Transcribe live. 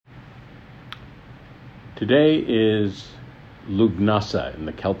Today is Lugnasa in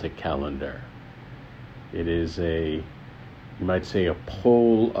the Celtic calendar. It is you might say, a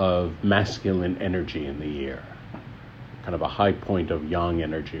pole of masculine energy in the year, kind of a high point of yang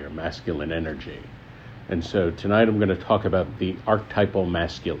energy or masculine energy. And so tonight I'm going to talk about the archetypal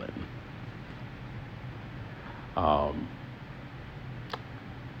masculine.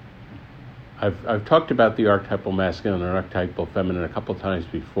 I've talked about the archetypal masculine and archetypal feminine a couple times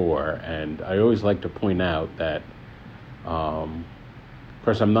before, and I always like to point out that, of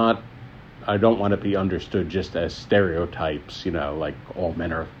course, I don't want to be understood just as stereotypes, like all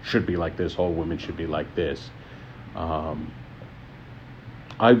men should be like this, all women should be like this. I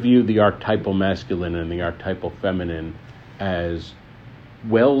view the archetypal masculine and the archetypal feminine as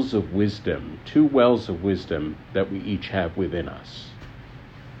wells of wisdom, two wells of wisdom that we each have within us.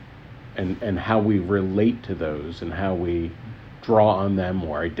 And how we relate to those and how we draw on them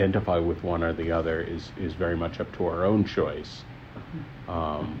or identify with one or the other is very much up to our own choice.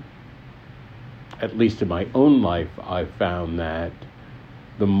 At least in my own life, I've found that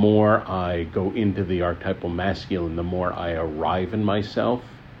the more I go into the archetypal masculine, the more I arrive in myself.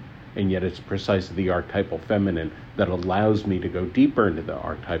 And yet it's precisely the archetypal feminine that allows me to go deeper into the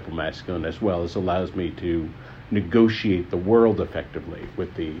archetypal masculine, as well as allows me to negotiate the world effectively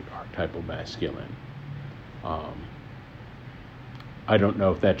with the archetypal masculine. I don't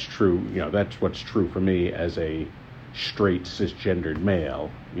know if that's true. That's what's true for me as a straight cisgendered male,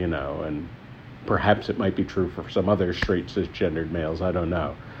 and perhaps it might be true for some other straight cisgendered males. I don't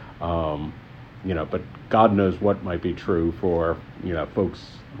know. But God knows what might be true for,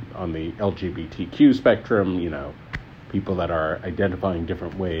 folks on the LGBTQ spectrum, people that are identifying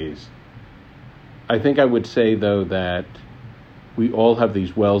different ways. I think I would say, though, that we all have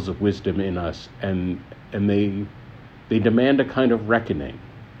these wells of wisdom in us, and they demand a kind of reckoning.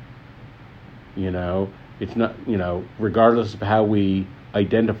 It's not, regardless of how we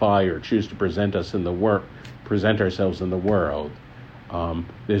identify or choose to present ourselves in the world,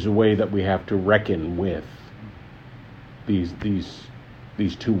 there's a way that we have to reckon with these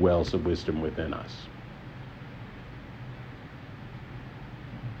two wells of wisdom within us.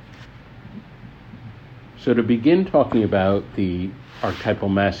 So to begin talking about the archetypal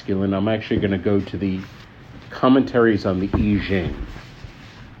masculine, I'm actually going to go to the commentaries on the I Ching.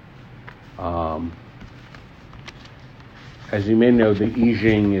 As you may know, the I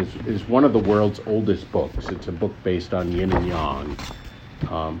Ching is one of the world's oldest books. It's a book based on yin and yang.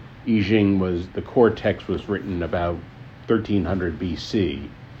 I Ching the core text was written about 1300 BC.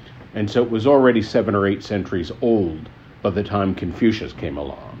 And so it was already 7 or 8 centuries old by the time Confucius came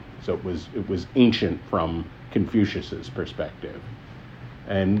along. So it was ancient from Confucius's perspective.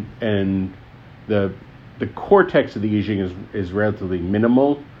 And the core text of the I Ching is relatively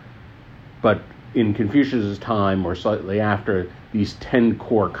minimal, but in Confucius's time, or slightly after, these 10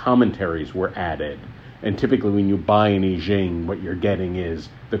 core commentaries were added. And typically when you buy an I Ching, what you're getting is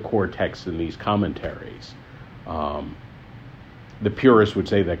the core text in these commentaries. The purists would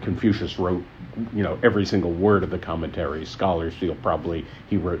say that Confucius wrote, every single word of the commentaries. Scholars feel probably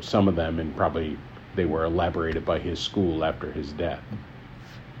he wrote some of them, and probably they were elaborated by his school after his death.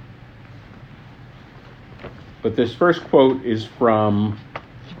 But this first quote is from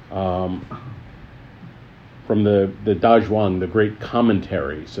the Dazhuang, the great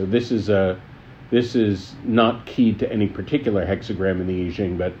commentary. So this is not keyed to any particular hexagram in the I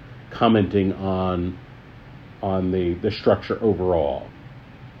Ching, but commenting on the structure overall.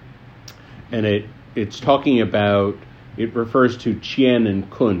 And it's talking about, it refers to Qian and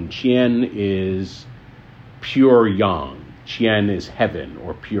Kun. Qian is pure yang. Qian is heaven,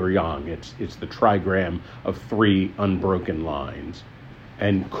 or pure yang. It's the trigram of 3 unbroken lines.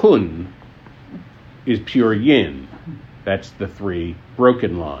 And Kun is pure yin. That's the 3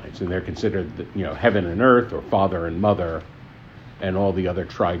 broken lines. And they're considered, heaven and earth, or father and mother, and all the other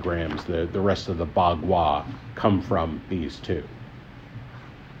trigrams, the rest of the Bagua, come from these 2.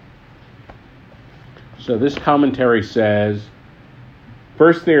 So this commentary says,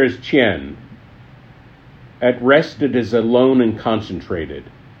 first there is Qian. At rest it is alone and concentrated.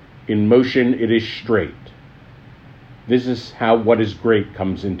 In motion it is straight. This is how what is great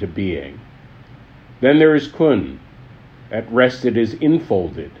comes into being. Then there is Kun. At rest it is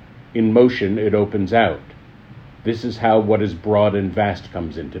infolded. In motion it opens out. This is how what is broad and vast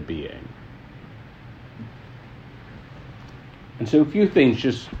comes into being. And so a few things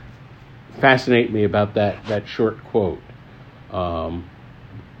just fascinate me about that short quote.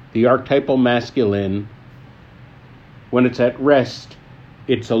 The archetypal masculine, when it's at rest,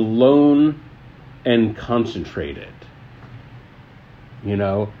 it's alone and concentrated.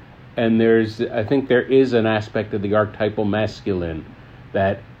 And I think there is an aspect of the archetypal masculine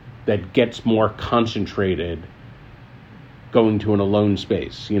that gets more concentrated going to an alone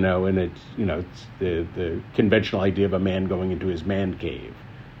space, and it's the conventional idea of a man going into his man cave,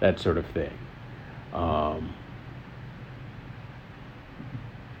 that sort of thing.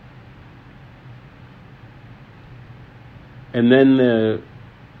 And then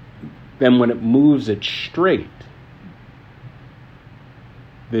when it moves it straight,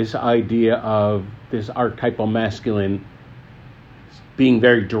 this idea of this archetypal masculine being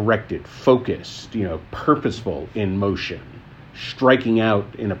very directed, focused, purposeful in motion, striking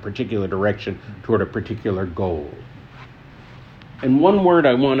out in a particular direction toward a particular goal. And one word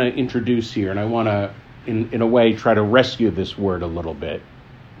I want to introduce here, and I want to, in a way, try to rescue this word a little bit,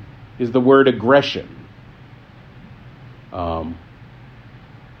 is the word aggression.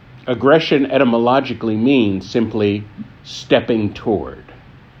 Aggression etymologically means simply stepping toward.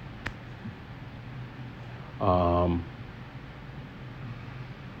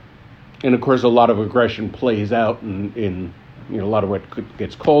 And of course, a lot of aggression plays out in a lot of what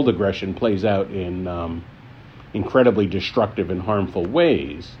gets called aggression plays out in incredibly destructive and harmful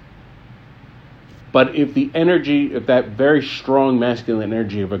ways. But if that very strong masculine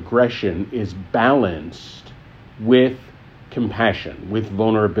energy of aggression is balanced with compassion, with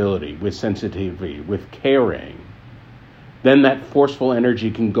vulnerability, with sensitivity, with caring, then that forceful energy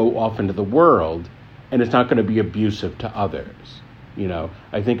can go off into the world, and it's not going to be abusive to others.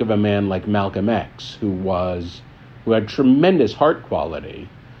 I think of a man like Malcolm X, who had tremendous heart quality,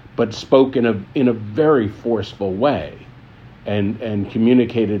 but spoke in a very forceful way, and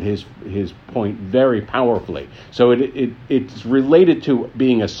communicated his point very powerfully. So it's related to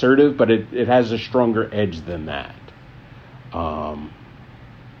being assertive, but it has a stronger edge than that.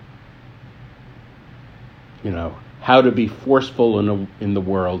 How to be forceful in the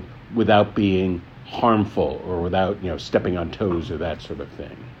world without being harmful or without, stepping on toes or that sort of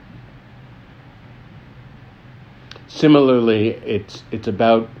thing. Similarly, it's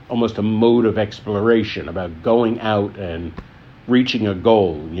about almost a mode of exploration, about going out and reaching a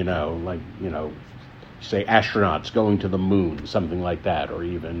goal, say astronauts going to the moon, something like that, or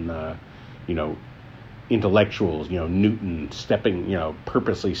even, intellectuals, Newton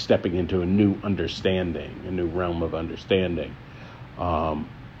purposely stepping into a new understanding, a new realm of understanding.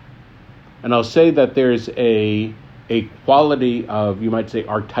 And I'll say that there's a quality of, you might say,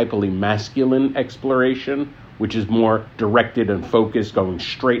 archetypally masculine exploration, which is more directed and focused, going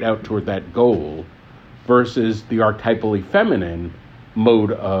straight out toward that goal, versus the archetypally feminine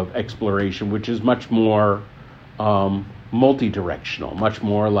mode of exploration, which is much more multi-directional, much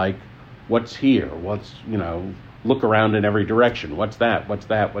more like, what's here? What's, look around in every direction. What's that? What's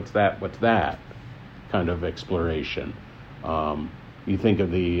that? What's that? What's that? Kind of exploration. You think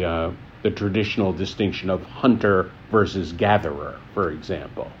of the traditional distinction of hunter versus gatherer, for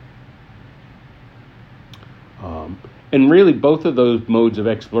example. And really, both of those modes of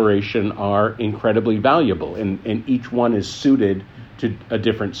exploration are incredibly valuable, and each one is suited to a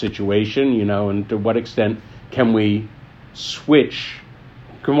different situation, and to what extent can we switch,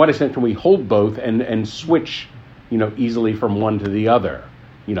 to what extent can we hold both and switch, easily from one to the other,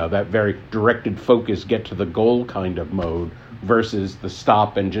 that very directed focus, get to the goal kind of mode versus the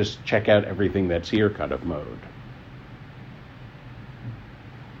stop and just check out everything that's here kind of mode.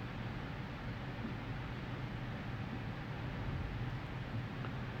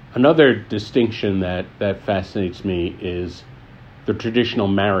 Another distinction that fascinates me is the traditional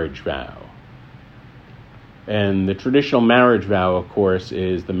marriage vow. And the traditional marriage vow, of course,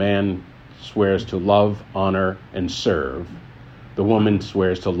 is the man swears to love, honor, and serve. The woman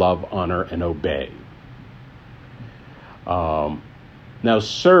swears to love, honor, and obey. Now,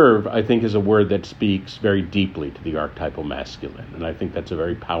 serve, I think, is a word that speaks very deeply to the archetypal masculine, and I think that's a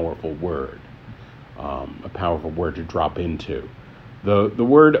very powerful word, to drop into. The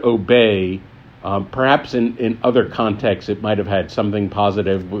word obey, perhaps in other contexts, it might have had something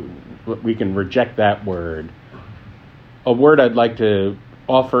positive. We can reject that word. A word I'd like to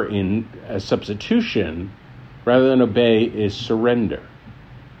offer in a substitution, rather than obey, is surrender.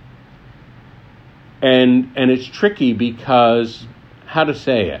 And it's tricky because, how to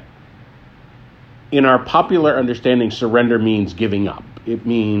say it? In our popular understanding, surrender means giving up. It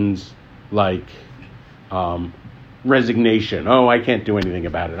means like resignation. Oh, I can't do anything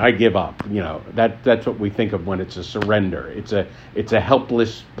about it. I give up. That's what we think of when it's a surrender. It's a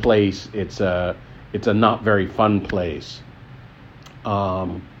helpless place. It's a not very fun place.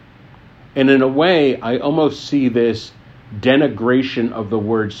 And in a way, I almost see this denigration of the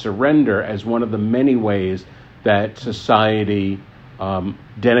word surrender as one of the many ways that society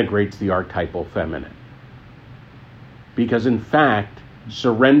denigrates the archetypal feminine. Because in fact,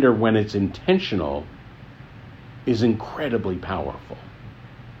 surrender when it's intentional is incredibly powerful.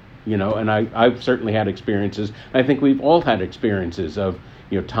 And I've certainly had experiences, I think we've all had experiences of,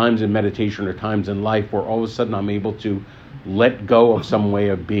 times in meditation or times in life where all of a sudden I'm able to let go of some way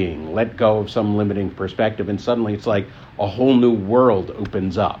of being, let go of some limiting perspective, and suddenly it's like a whole new world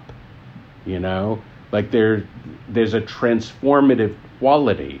opens up, Like there's a transformative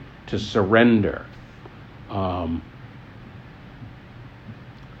quality to surrender.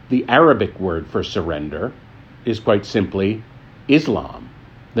 The Arabic word for surrender is quite simply Islam.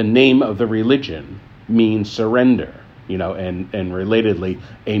 The name of the religion means surrender, and relatedly,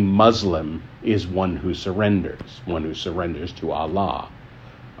 a Muslim is one who surrenders to Allah.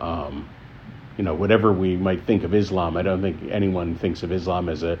 Whatever we might think of Islam, I don't think anyone thinks of Islam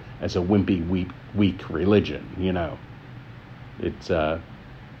as a wimpy, weak religion. It's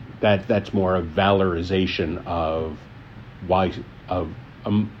that's more a valorization of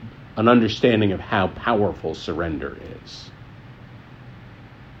an understanding of how powerful surrender is.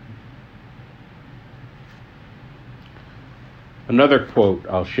 Another quote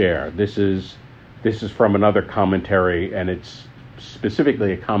I'll share. This is from another commentary, and it's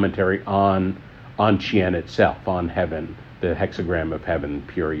specifically a commentary on Qian itself, on heaven, the hexagram of heaven,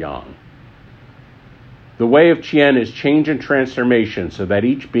 pure yang. The way of Qian is change and transformation so that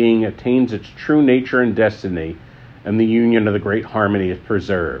each being attains its true nature and destiny, and the union of the great harmony is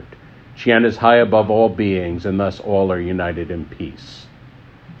preserved. Qian is high above all beings, and thus all are united in peace.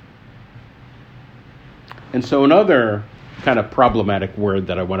 And so another kind of problematic word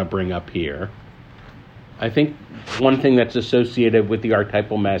that I want to bring up here, I think one thing that's associated with the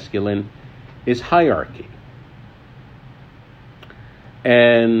archetypal masculine is hierarchy.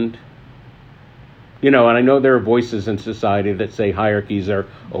 And, and I know there are voices in society that say hierarchies are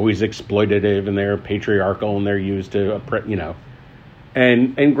always exploitative and they're patriarchal and they're used to,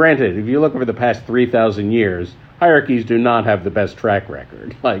 And granted, if you look over the past 3,000 years, hierarchies do not have the best track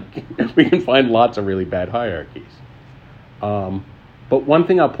record. Like, we can find lots of really bad hierarchies. But one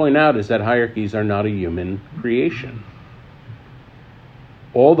thing I'll point out is that hierarchies are not a human creation.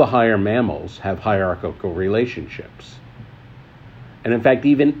 All the higher mammals have hierarchical relationships. And in fact,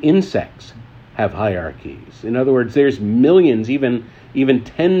 even insects have hierarchies. In other words, there's millions, even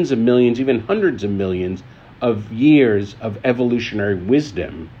tens of millions, even hundreds of millions of years of evolutionary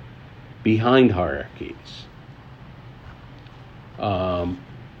wisdom behind hierarchies.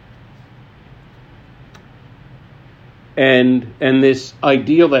 And this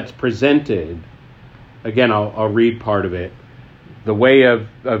ideal that's presented, again, I'll read part of it. The way of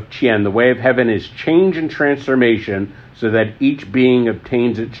Qian, the way of heaven is change and transformation so that each being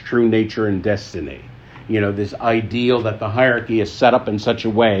obtains its true nature and destiny. This ideal that the hierarchy is set up in such a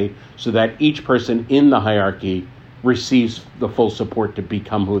way so that each person in the hierarchy receives the full support to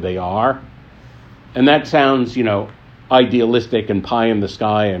become who they are. And that sounds, idealistic and pie in the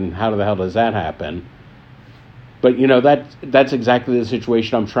sky, and how the hell does that happen? But, that's exactly the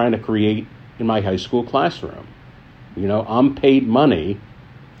situation I'm trying to create in my high school classroom. I'm paid money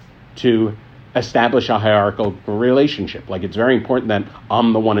to establish a hierarchical relationship. Like, it's very important that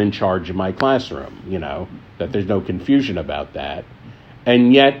I'm the one in charge of my classroom, that there's no confusion about that.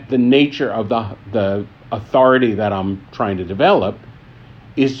 And yet the nature of the authority that I'm trying to develop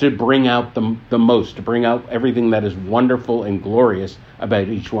is to bring out the most, to bring out everything that is wonderful and glorious about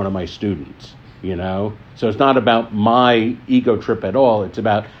each one of my students, So it's not about my ego trip at all. It's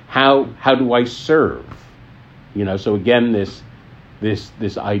about how do I serve, So again, this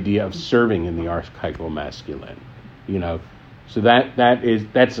idea of serving in the archetypal masculine, So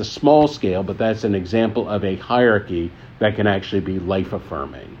that's a small scale, but that's an example of a hierarchy that can actually be life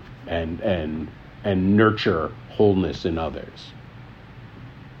affirming and nurture wholeness in others.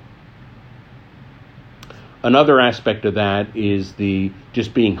 Another aspect of that is the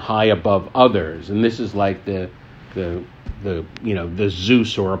just being high above others, and this is like the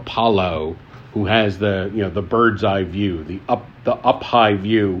Zeus or Apollo who has the bird's eye view, the up high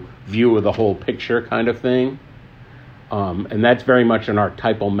view of the whole picture kind of thing. And that's very much an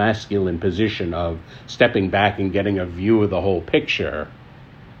archetypal masculine position of stepping back and getting a view of the whole picture.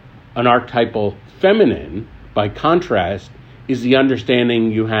 An archetypal feminine, by contrast, is the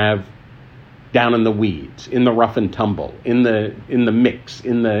understanding you have down in the weeds, in the rough and tumble, in the mix,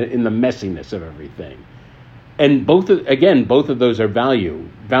 in the messiness of everything. And both of those are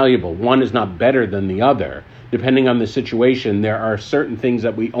valuable. One is not better than the other. Depending on the situation, there are certain things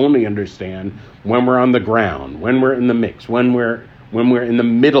that we only understand when we're on the ground, when we're in the mix, when we're in the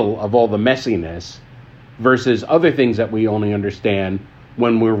middle of all the messiness, versus other things that we only understand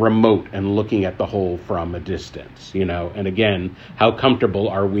when we're remote and looking at the whole from a distance, and again, how comfortable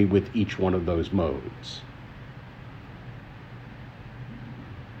are we with each one of those modes?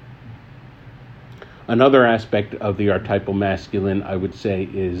 Another aspect of the archetypal masculine, I would say,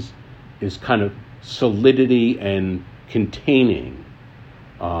 is kind of solidity and containing.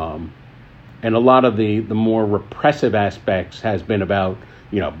 And a lot of the more repressive aspects has been about,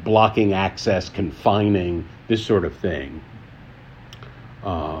 blocking access, confining, this sort of thing.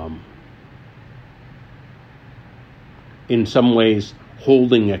 In some ways,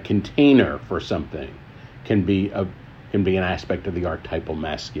 holding a container for something can be an aspect of the archetypal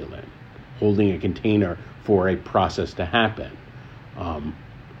masculine. Holding a container for a process to happen. And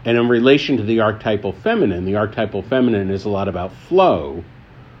in relation to the archetypal feminine is a lot about flow.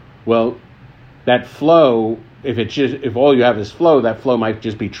 Well, that flow, if all you have is flow, that flow might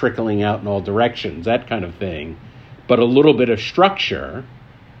just be trickling out in all directions, that kind of thing. But a little bit of structure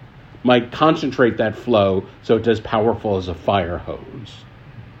might concentrate that flow so it's as powerful as a fire hose.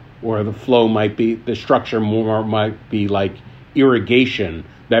 Or the structure more might be like irrigation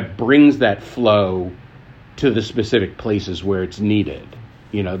that brings that flow to the specific places where it's needed,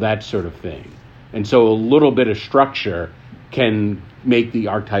 that sort of thing. And so a little bit of structure can make the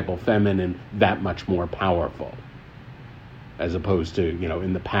archetypal feminine that much more powerful, as opposed to,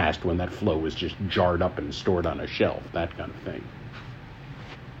 in the past when that flow was just jarred up and stored on a shelf, that kind of thing.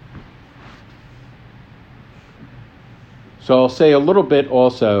 So I'll say a little bit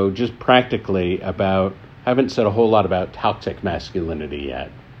also, just practically, haven't said a whole lot about toxic masculinity yet.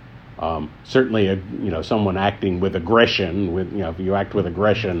 Certainly, someone acting with aggression, if you act with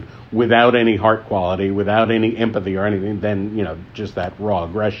aggression without any heart quality, without any empathy or anything, then, just that raw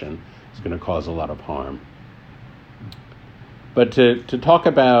aggression is going to cause a lot of harm. But to talk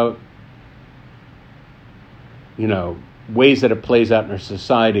about, ways that it plays out in our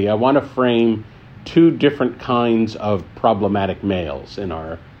society, I want to frame two different kinds of problematic males in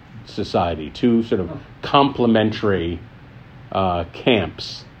our society, two sort of complementary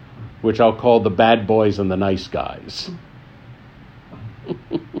camps, which I'll call the bad boys and the nice guys.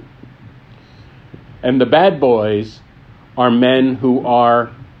 And the bad boys are men who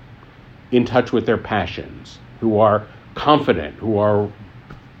are in touch with their passions, who are confident, who are,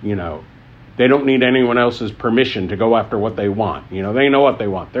 they don't need anyone else's permission to go after what they want. They know what they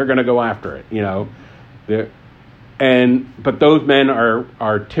want. They're going to go after it, But those men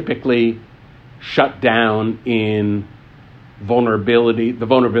are typically shut down in the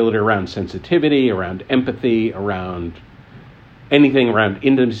vulnerability around sensitivity, around empathy, around anything around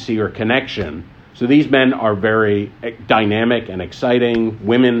intimacy or connection. So these men are very dynamic and exciting.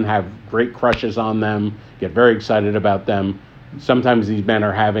 Women have great crushes on them, get very excited about them. Sometimes these men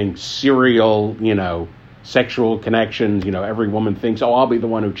are having serial, sexual connections. Every woman thinks, I'll be the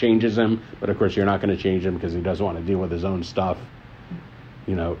one who changes him. But of course, you're not going to change him because he doesn't want to deal with his own stuff.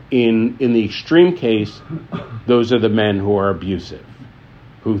 In the extreme case, those are the men who are abusive,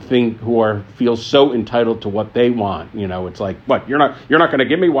 who feel so entitled to what they want. It's like, what, you're not going to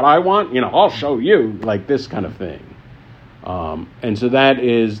give me what I want? I'll show you, like this kind of thing. And so that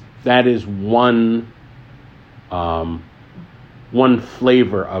is one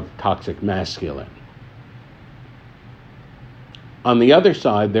flavor of toxic masculine. On the other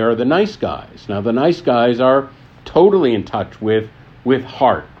side, there are the nice guys. Now, the nice guys are totally in touch with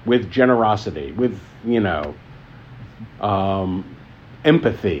heart, with generosity, with,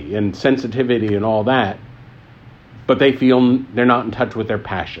 empathy and sensitivity and all that. But they feel they're not in touch with their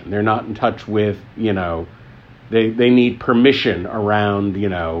passion. They're not in touch with, they need permission around,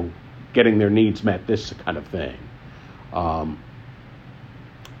 getting their needs met, this kind of thing.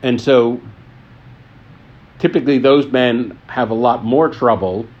 And so typically those men have a lot more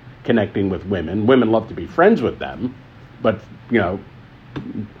trouble connecting with women. Women love to be friends with them, but,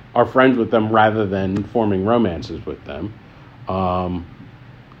 are friends with them rather than forming romances with them.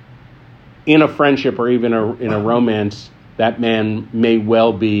 In a friendship or even in a romance, that man may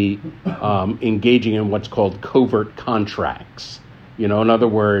well be engaging in what's called covert contracts. In other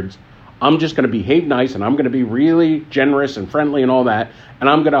words, I'm just going to behave nice and I'm going to be really generous and friendly and all that, and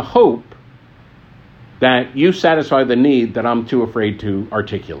I'm going to hope that you satisfy the need that I'm too afraid to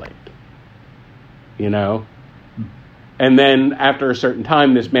articulate. And then after a certain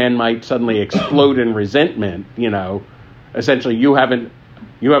time, this man might suddenly explode in resentment. Essentially, you haven't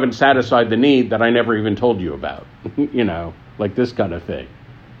satisfied the need that I never even told you about. Like this kind of thing.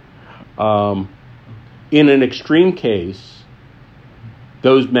 In an extreme case,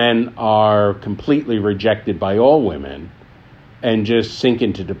 those men are completely rejected by all women and just sink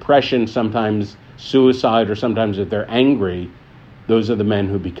into depression, sometimes suicide, or sometimes if they're angry, those are the men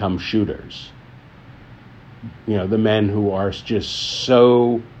who become shooters. The men who are just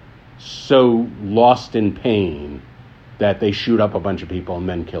so lost in pain that they shoot up a bunch of people and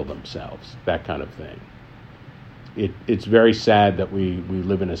then kill themselves, that kind of thing. It's very sad that we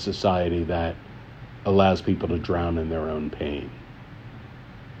live in a society that allows people to drown in their own pain.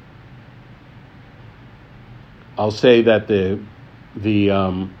 I'll say that the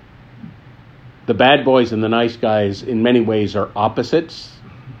bad boys and the nice guys in many ways are opposites.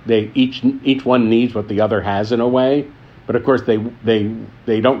 They each one needs what the other has in a way, but of course they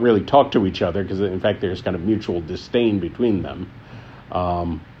don't really talk to each other, because in fact there's kind of mutual disdain between them.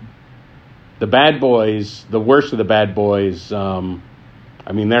 The bad boys, the worst of the bad boys, they're not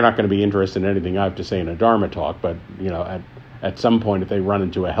going to be interested in anything I have to say in a Dharma talk, but at some point if they run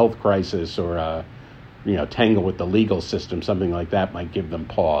into a health crisis or tangle with the legal system, something like that might give them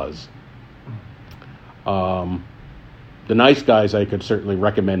pause. The nice guys, I could certainly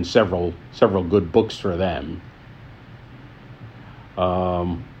recommend several good books for them.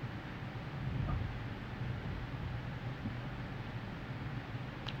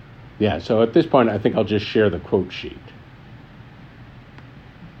 So at this point, I think I'll just share the quote sheet.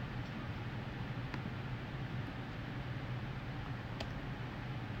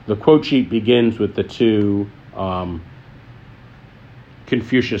 The quote sheet begins with the two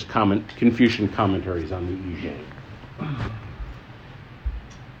Confucian commentaries on the I Ching.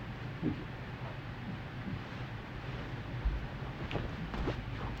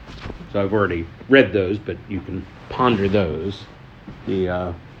 So I've already read those, but you can ponder those. The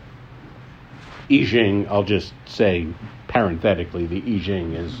I Ching, I'll just say parenthetically, the I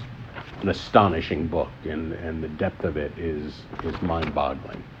Ching is an astonishing book, and the depth of it is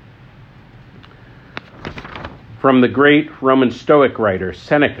mind-boggling. From the great Roman Stoic writer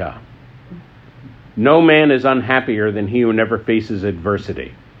Seneca, no man is unhappier than he who never faces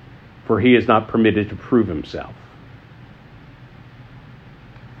adversity, for he is not permitted to prove himself.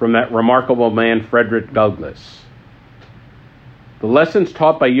 From that remarkable man Frederick Douglass, the lessons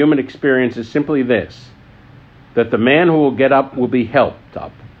taught by human experience is simply this, that the man who will get up will be helped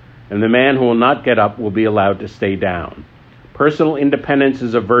up, and the man who will not get up will be allowed to stay down. Personal independence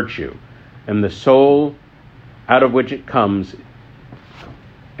is a virtue, and the soul out of which it comes,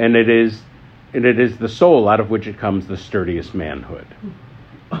 and it is the soul out of which it comes the sturdiest manhood.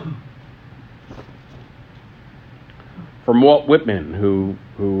 From Walt Whitman, who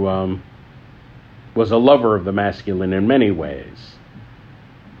was a lover of the masculine in many ways.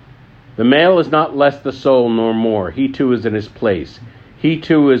 The male is not less the soul nor more. He too is in his place. He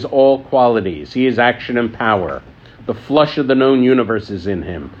too is all qualities. He is action and power. The flush of the known universe is in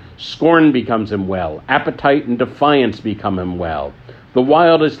him. Scorn becomes him well. Appetite and defiance become him well. The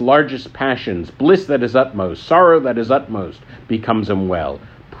wildest, largest passions, bliss that is utmost, sorrow that is utmost, becomes him well.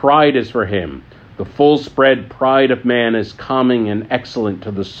 Pride is for him. The full-spread pride of man is calming and excellent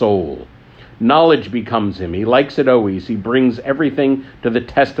to the soul. Knowledge becomes him. He likes it always. He brings everything to the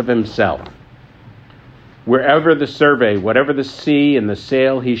test of himself. Wherever the survey, whatever the sea and the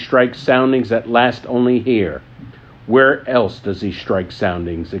sail, he strikes soundings that last only here. Where else does he strike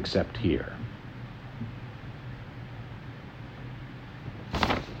soundings except here?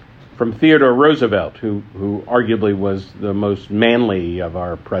 From Theodore Roosevelt, who arguably was the most manly of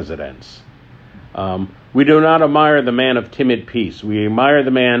our presidents. We do not admire the man of timid peace. We admire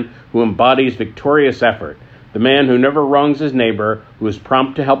the man who embodies victorious effort, the man who never wrongs his neighbor, who is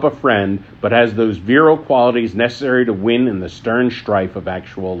prompt to help a friend, but has those virile qualities necessary to win in the stern strife of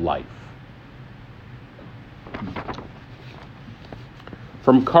actual life.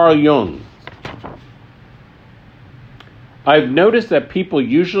 From Carl Jung, I've noticed that people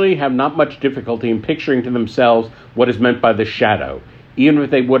usually have not much difficulty in picturing to themselves what is meant by the shadow, even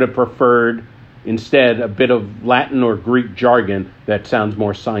if they would have preferred instead a bit of Latin or Greek jargon that sounds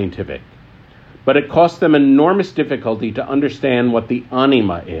more scientific. But it costs them enormous difficulty to understand what the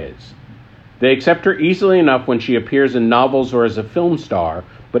anima is. They accept her easily enough when she appears in novels or as a film star,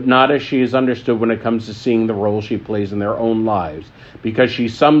 but not as she is understood when it comes to seeing the role she plays in their own lives, because she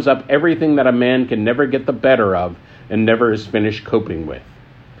sums up everything that a man can never get the better of and never is finished coping with.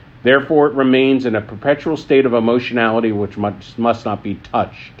 Therefore, it remains in a perpetual state of emotionality which must not be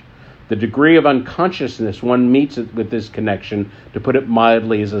touched. The degree of unconsciousness one meets with this connection, to put it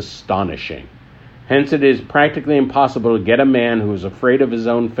mildly, is astonishing. Hence, it is practically impossible to get a man who is afraid of his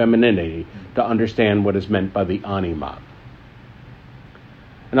own femininity to understand what is meant by the anima.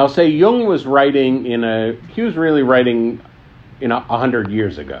 And I'll say Jung was writing he was really writing 100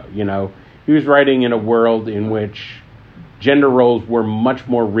 years ago, He was writing in a world in which gender roles were much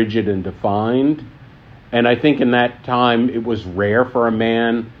more rigid and defined, And I think in that time it was rare for a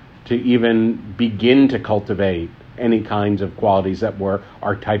man to even begin to cultivate any kinds of qualities that were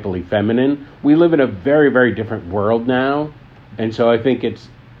archetypally feminine. We live in a very, very different world now. And so I think it's,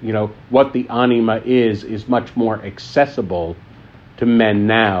 what the anima is much more accessible to men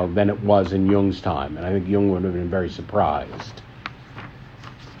now than it was in Jung's time. And I think Jung would have been very surprised.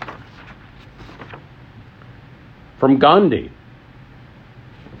 From Gandhi,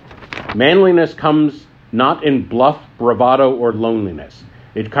 manliness comes not in bluff, bravado, or loneliness.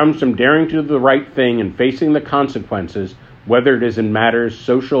 It comes from daring to do the right thing and facing the consequences, whether it is in matters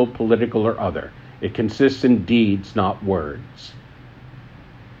social, political, or other. It consists in deeds, not words.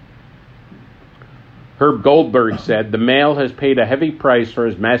 Herb Goldberg said, "The male has paid a heavy price for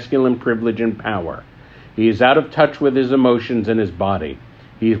his masculine privilege and power. He is out of touch with his emotions and his body.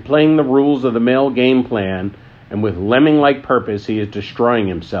 He is playing the rules of the male game plan, and with lemming-like purpose, he is destroying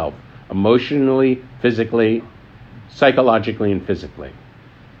himself, emotionally, physically, psychologically, and physically."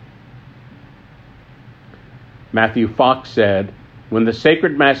 Matthew Fox said, "When the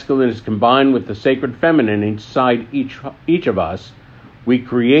sacred masculine is combined with the sacred feminine inside each of us, we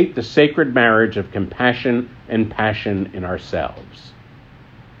create the sacred marriage of compassion and passion in ourselves."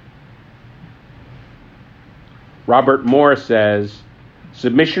 Robert Moore says,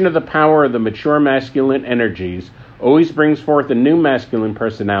 "Submission to the power of the mature masculine energies always brings forth a new masculine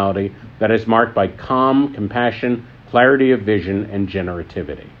personality that is marked by calm, compassion, clarity of vision, and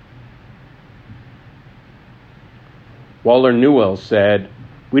generativity." Waller Newell said,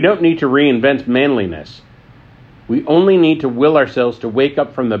 "We don't need to reinvent manliness. We only need to will ourselves to wake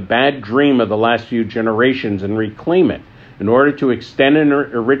up from the bad dream of the last few generations and reclaim it in order to extend and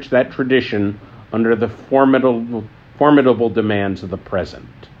enrich that tradition under the formidable demands of the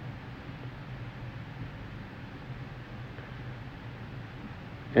present."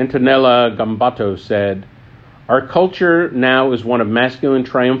 Antonella Gambato said, "Our culture now is one of masculine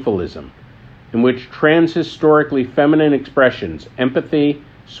triumphalism, in which transhistorically feminine expressions, empathy,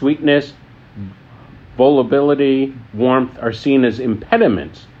 sweetness, vulnerability, warmth, are seen as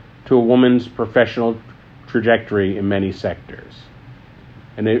impediments to a woman's professional trajectory in many sectors."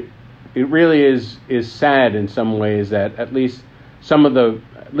 And it really is sad in some ways that at least some of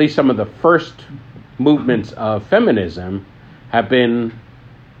the first movements of feminism have been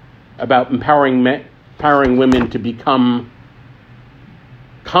about empowering women to become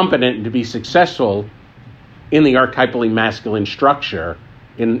competent and to be successful in the archetypally masculine structure,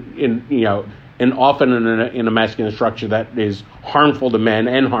 and often in a masculine structure that is harmful to men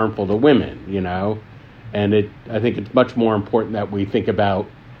and harmful to women, And I think it's much more important that we think about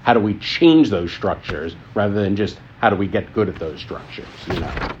how do we change those structures rather than just how do we get good at those structures,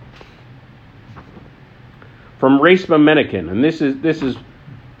 From Resma Menikin, and this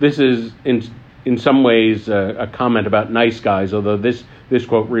is in some ways a comment about nice guys, although this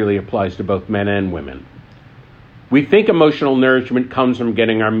quote really applies to both men and women. "We think emotional nourishment comes from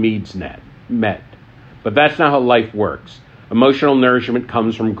getting our needs met, but that's not how life works. Emotional nourishment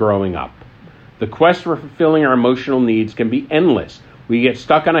comes from growing up. The quest for fulfilling our emotional needs can be endless. We get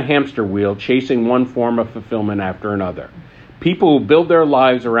stuck on a hamster wheel, chasing one form of fulfillment after another. People who build their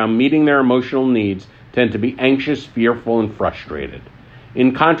lives around meeting their emotional needs tend to be anxious, fearful, and frustrated.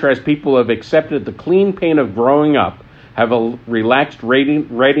 In contrast, people who have accepted the clean pain of growing up have a relaxed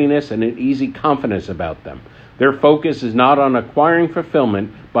readiness and an easy confidence about them. Their focus is not on acquiring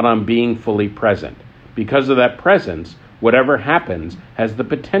fulfillment, but on being fully present. Because of that presence, whatever happens has the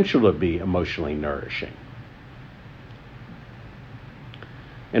potential to be emotionally nourishing."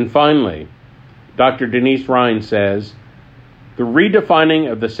 And finally, Dr. Denise Ryan says, "The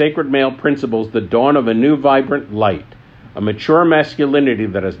redefining of the sacred male principles the dawn of a new vibrant light, a mature masculinity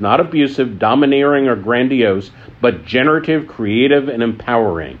that is not abusive, domineering, or grandiose, but generative, creative, and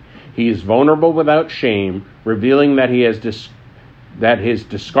empowering. He is vulnerable without shame, revealing that that his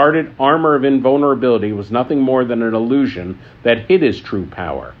discarded armor of invulnerability was nothing more than an illusion that hid his true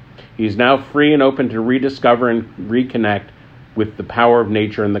power. He is now free and open to rediscover and reconnect with the power of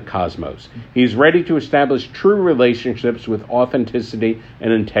nature and the cosmos. He is ready to establish true relationships with authenticity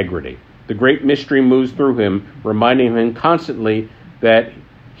and integrity. The great mystery moves through him, reminding him constantly that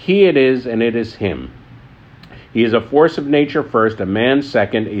he it is and it is him. He is a force of nature first, a man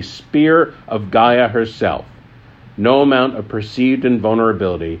second, a spear of Gaia herself. No amount of perceived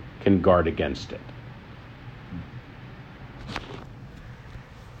invulnerability can guard against it."